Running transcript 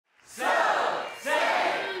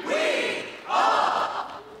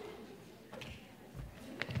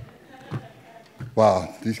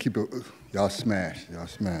Wow, these people, y'all smash,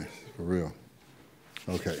 for real.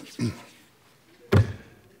 Okay.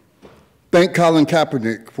 Thank Colin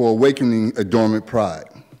Kaepernick for awakening a dormant pride.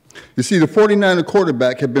 You see, the 49er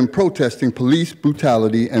quarterback had been protesting police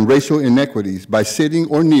brutality and racial inequities by sitting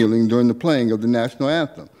or kneeling during the playing of the national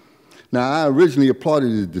anthem. Now, I originally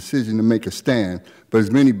applauded his decision to make a stand, but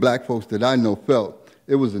as many black folks that I know felt,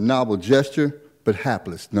 it was a novel gesture, but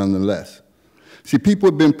hapless nonetheless. See, people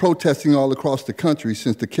have been protesting all across the country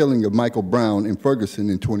since the killing of Michael Brown in Ferguson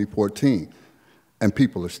in 2014, and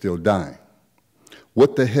people are still dying.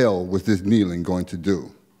 What the hell was this kneeling going to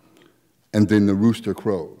do? And then the rooster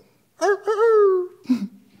crowed.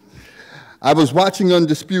 I was watching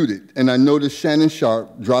Undisputed, and I noticed Shannon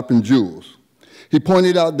Sharpe dropping jewels. He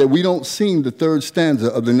pointed out that we don't sing the third stanza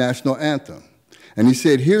of the national anthem. And he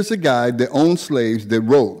said, here's a guy that owned slaves that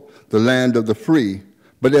wrote, "The land of the free,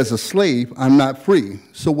 but as a slave, I'm not free,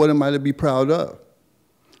 so what am I to be proud of?"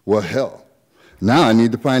 Well, hell, now I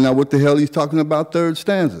need to find out what the hell he's talking about third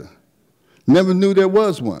stanza. Never knew there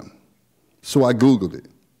was one. So I Googled it,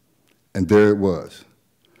 and there it was.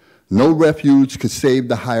 No refuge could save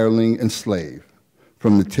the hireling and slave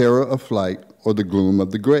from the terror of flight or the gloom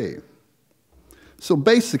of the grave. So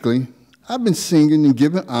basically, I've been singing and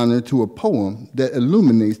giving honor to a poem that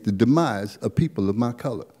illuminates the demise of people of my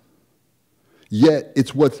color. Yet,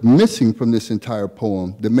 it's what's missing from this entire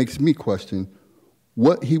poem that makes me question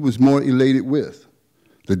what he was more elated with,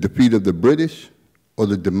 the defeat of the British or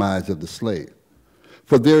the demise of the slave.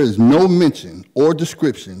 For there is no mention or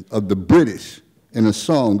description of the British in a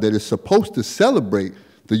song that is supposed to celebrate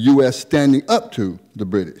the U.S. standing up to the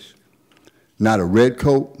British. Not a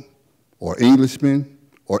redcoat or Englishman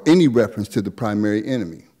or any reference to the primary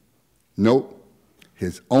enemy. Nope,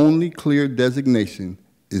 his only clear designation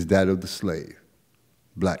is that of the slave,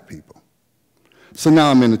 black people. So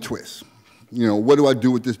now I'm in a twist. You know, what do I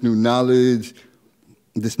do with this new knowledge,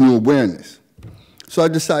 this new awareness? So I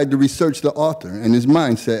decided to research the author and his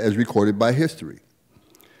mindset as recorded by history.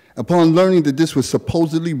 Upon learning that this was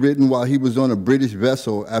supposedly written while he was on a British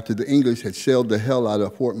vessel after the English had shelled the hell out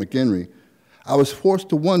of Fort McHenry, I was forced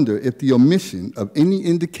to wonder if the omission of any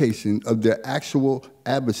indication of their actual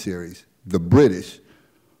adversaries, the British,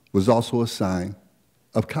 was also a sign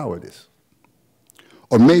of cowardice.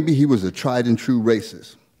 Or maybe he was a tried and true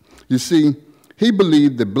racist. You see, he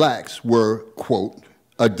believed that blacks were, quote,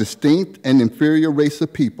 a distinct and inferior race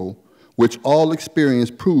of people which all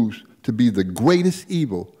experience proves to be the greatest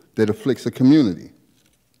evil that afflicts a community.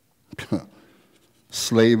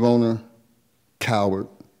 Slave owner, coward,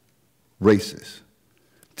 racist.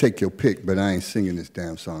 Take your pick, but I ain't singing this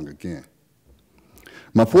damn song again.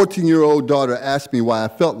 My 14-year-old daughter asked me why I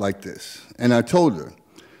felt like this, and I told her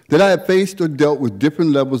that I had faced or dealt with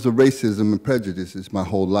different levels of racism and prejudices my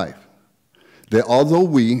whole life. That although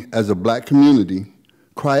we, as a black community,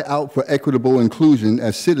 cry out for equitable inclusion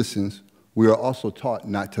as citizens, we are also taught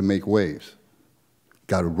not to make waves.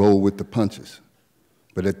 Got to roll with the punches.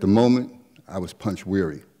 But at the moment, I was punch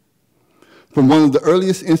weary. From one of the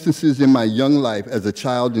earliest instances in my young life as a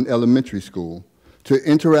child in elementary school to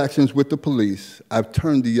interactions with the police, I've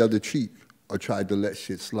turned the other cheek or tried to let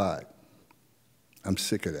shit slide. I'm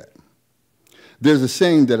sick of that. There's a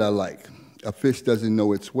saying that I like, a fish doesn't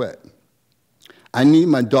know it's wet. I need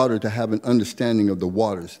my daughter to have an understanding of the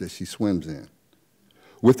waters that she swims in.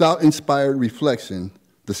 Without inspired reflection,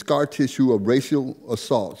 the scar tissue of racial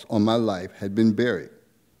assaults on my life had been buried,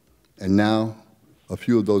 and now a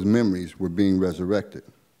few of those memories were being resurrected.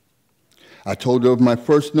 I told her of my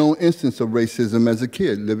first known instance of racism as a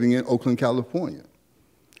kid living in Oakland, California.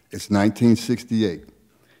 It's 1968,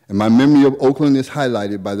 and my memory of Oakland is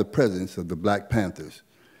highlighted by the presence of the Black Panthers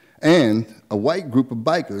and a white group of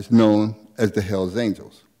bikers known as the Hells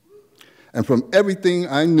Angels. And from everything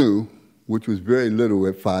I knew, which was very little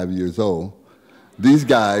at 5 years old, these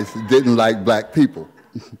guys didn't like black people.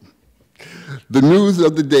 The news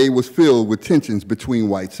of the day was filled with tensions between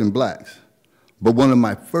whites and blacks. But one of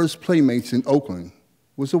my first playmates in Oakland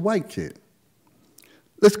was a white kid.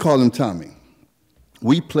 Let's call him Tommy.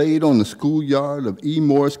 We played on the schoolyard of E.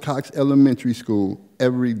 Morris Cox Elementary School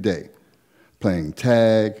every day, playing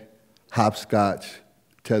tag, hopscotch,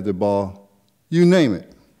 tetherball, you name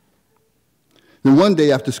it. Then one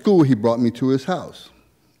day after school, he brought me to his house.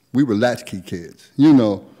 We were latchkey kids. You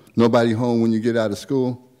know, nobody home when you get out of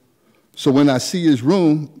school. So when I see his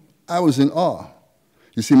room, I was in awe.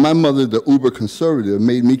 You see, my mother, the uber conservative,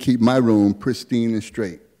 made me keep my room pristine and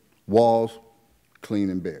straight. Walls clean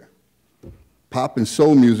and bare. Pop and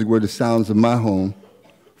soul music were the sounds of my home.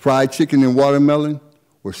 Fried chicken and watermelon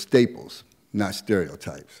were staples, not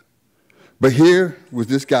stereotypes. But here was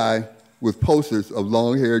this guy with posters of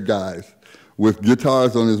long-haired guys with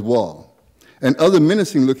guitars on his wall, and other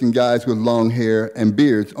menacing-looking guys with long hair and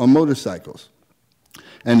beards on motorcycles,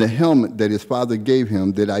 and a helmet that his father gave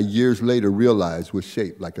him that I years later realized was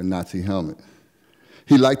shaped like a Nazi helmet.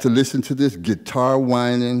 He liked to listen to this guitar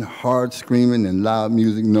whining, hard screaming, and loud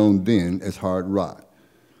music known then as hard rock.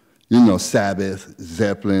 You know, Sabbath,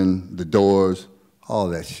 Zeppelin, The Doors, all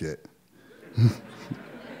that shit.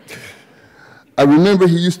 I remember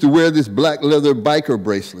he used to wear this black leather biker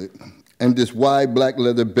bracelet and this wide black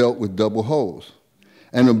leather belt with double holes,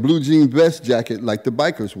 and a blue jean vest jacket like the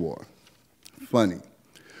bikers wore. Funny.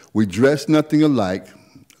 We dressed nothing alike,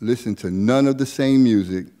 listened to none of the same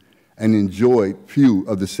music, and enjoyed few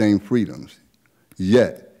of the same freedoms.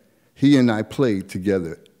 Yet, he and I played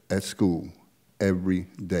together at school every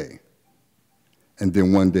day. And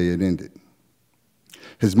then one day it ended.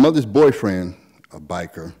 His mother's boyfriend, a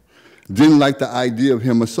biker, didn't like the idea of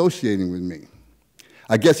him associating with me.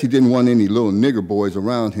 I guess he didn't want any little nigger boys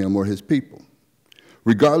around him or his people.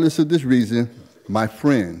 Regardless of this reason, my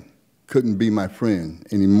friend couldn't be my friend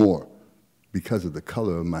anymore because of the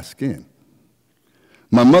color of my skin.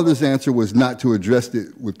 My mother's answer was not to address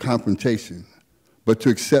it with confrontation, but to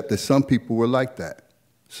accept that some people were like that,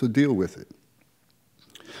 so deal with it.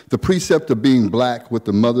 The precept of being black with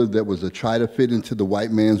a mother that was a try to fit into the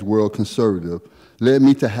white man's world conservative led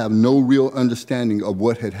me to have no real understanding of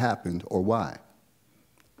what had happened or why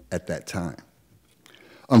at that time.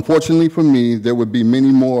 Unfortunately for me, there would be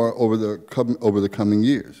many more over the coming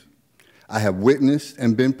years. I have witnessed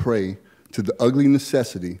and been prey to the ugly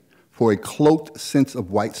necessity for a cloaked sense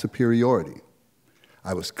of white superiority.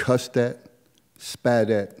 I was cussed at, spat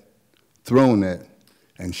at, thrown at,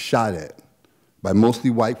 and shot at by mostly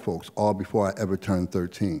white folks, all before I ever turned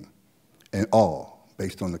 13, and all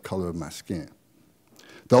based on the color of my skin.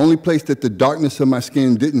 The only place that the darkness of my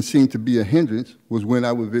skin didn't seem to be a hindrance was when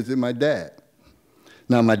I would visit my dad.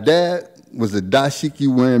 Now, my dad was a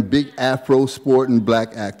dashiki-wearing, big afro sporting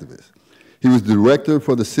black activist. He was the director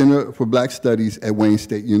for the Center for Black Studies at Wayne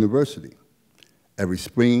State University. Every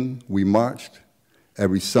spring, we marched.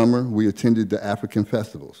 Every summer, we attended the African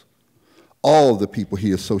festivals. All the people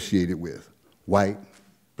he associated with, white,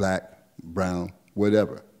 black, brown,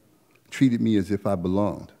 whatever, treated me as if I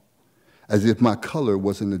belonged, as if my color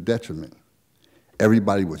wasn't a detriment.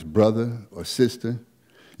 Everybody was brother or sister.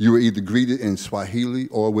 You were either greeted in Swahili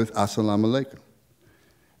or with Assalamu alaikum.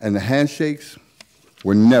 And the handshakes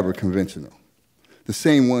were never conventional. The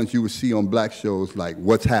same ones you would see on black shows like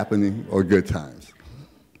What's Happening or Good Times.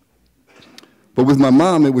 But with my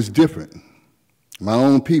mom, it was different. My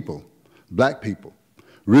own people, black people,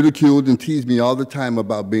 ridiculed and teased me all the time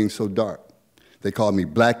about being so dark. They called me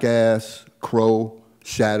black ass, crow,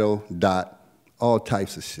 shadow, dot, all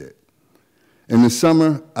types of shit. In the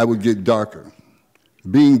summer, I would get darker.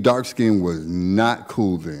 Being dark-skinned was not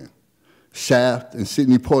cool then. Shaft and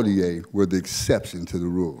Sidney Poitier were the exception to the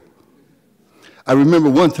rule. I remember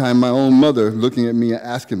one time my own mother looking at me and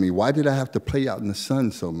asking me, why did I have to play out in the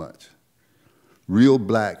sun so much? Real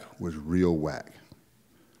black was real whack.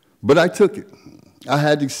 But I took it. I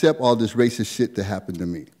had to accept all this racist shit that happened to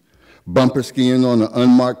me. Bumper skiing on an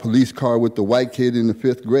unmarked police car with the white kid in the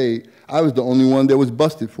 5th grade, I was the only one that was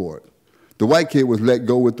busted for it. The white kid was let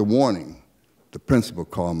go with the warning. The principal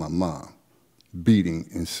called my mom. Beating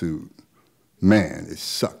ensued. Man, it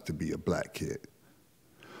sucked to be a black kid.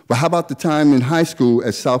 But how about the time in high school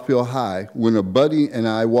at Saville High when a buddy and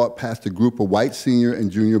I walked past a group of white senior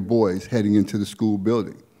and junior boys heading into the school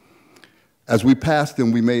building. As we passed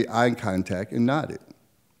them, we made eye contact and nodded.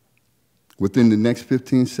 Within the next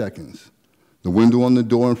 15 seconds, the window on the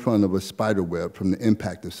door in front of us spiderwebbed from the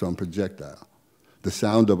impact of some projectile. The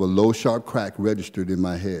sound of a low, sharp crack registered in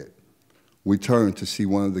my head. We turned to see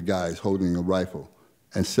one of the guys holding a rifle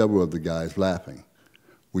and several of the guys laughing.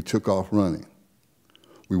 We took off running.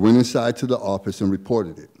 We went inside to the office and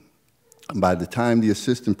reported it. By the time the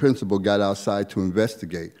assistant principal got outside to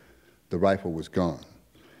investigate, the rifle was gone,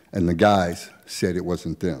 and the guys said it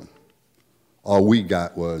wasn't them. All we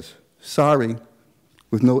got was, sorry,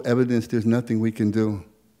 with no evidence, there's nothing we can do.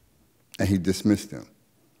 And he dismissed them.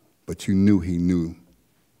 But you knew he knew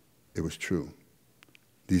it was true.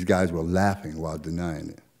 These guys were laughing while denying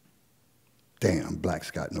it. Damn,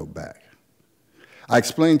 blacks got no back. I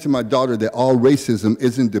explained to my daughter that all racism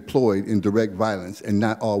isn't deployed in direct violence and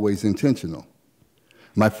not always intentional.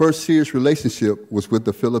 My first serious relationship was with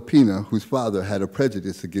a Filipina whose father had a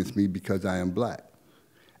prejudice against me because I am black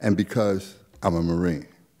and because I'm a Marine.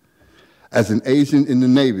 As an Asian in the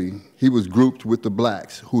Navy, he was grouped with the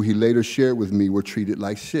blacks who he later shared with me were treated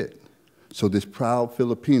like shit. So this proud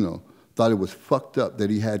Filipino thought it was fucked up that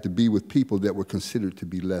he had to be with people that were considered to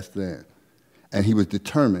be less than. And he was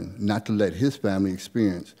determined not to let his family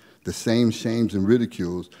experience the same shames and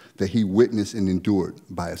ridicules that he witnessed and endured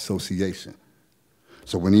by association.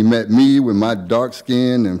 So when he met me with my dark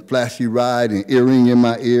skin and flashy ride and earring in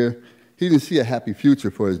my ear, he didn't see a happy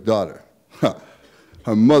future for his daughter.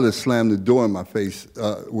 Her mother slammed the door in my face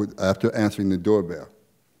after answering the doorbell.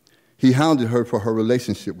 He hounded her for her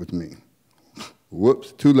relationship with me.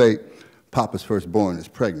 Whoops, too late. Papa's firstborn is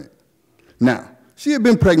pregnant. Now, she had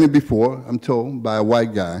been pregnant before, I'm told, by a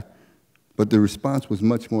white guy, but the response was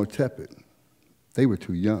much more tepid. They were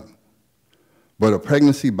too young. But a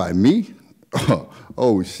pregnancy by me?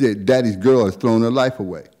 Oh shit, daddy's girl has thrown her life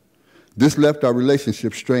away. This left our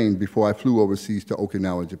relationship strained before I flew overseas to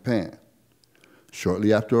Okinawa, Japan.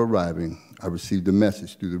 Shortly after arriving, I received a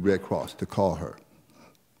message through the Red Cross to call her.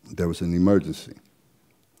 There was an emergency.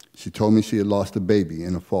 She told me she had lost a baby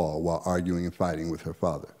in a fall while arguing and fighting with her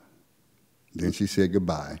father. Then she said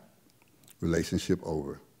goodbye, relationship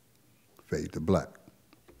over, fade to black.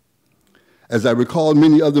 As I recalled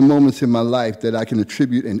many other moments in my life that I can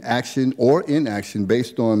attribute an action or inaction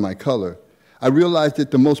based on my color, I realized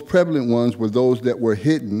that the most prevalent ones were those that were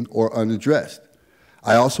hidden or unaddressed.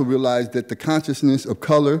 I also realized that the consciousness of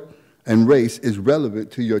color and race is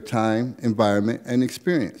relevant to your time, environment, and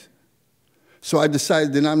experience. So I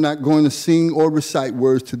decided that I'm not going to sing or recite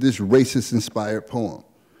words to this racist-inspired poem.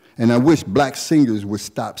 And I wish black singers would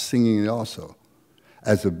stop singing it also.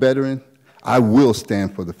 As a veteran, I will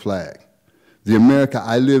stand for the flag. The America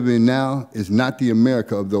I live in now is not the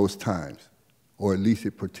America of those times, or at least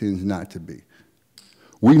it pretends not to be.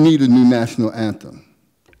 We need a new national anthem.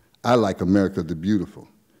 I like America the Beautiful.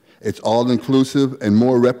 It's all-inclusive and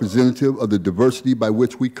more representative of the diversity by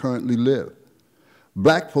which we currently live.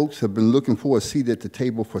 Black folks have been looking for a seat at the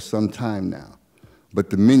table for some time now,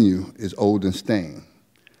 but the menu is old and stained.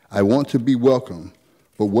 I want to be welcome,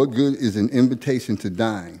 but what good is an invitation to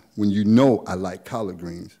dine when you know I like collard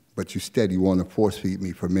greens, but you steady want to force feed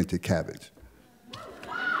me fermented cabbage?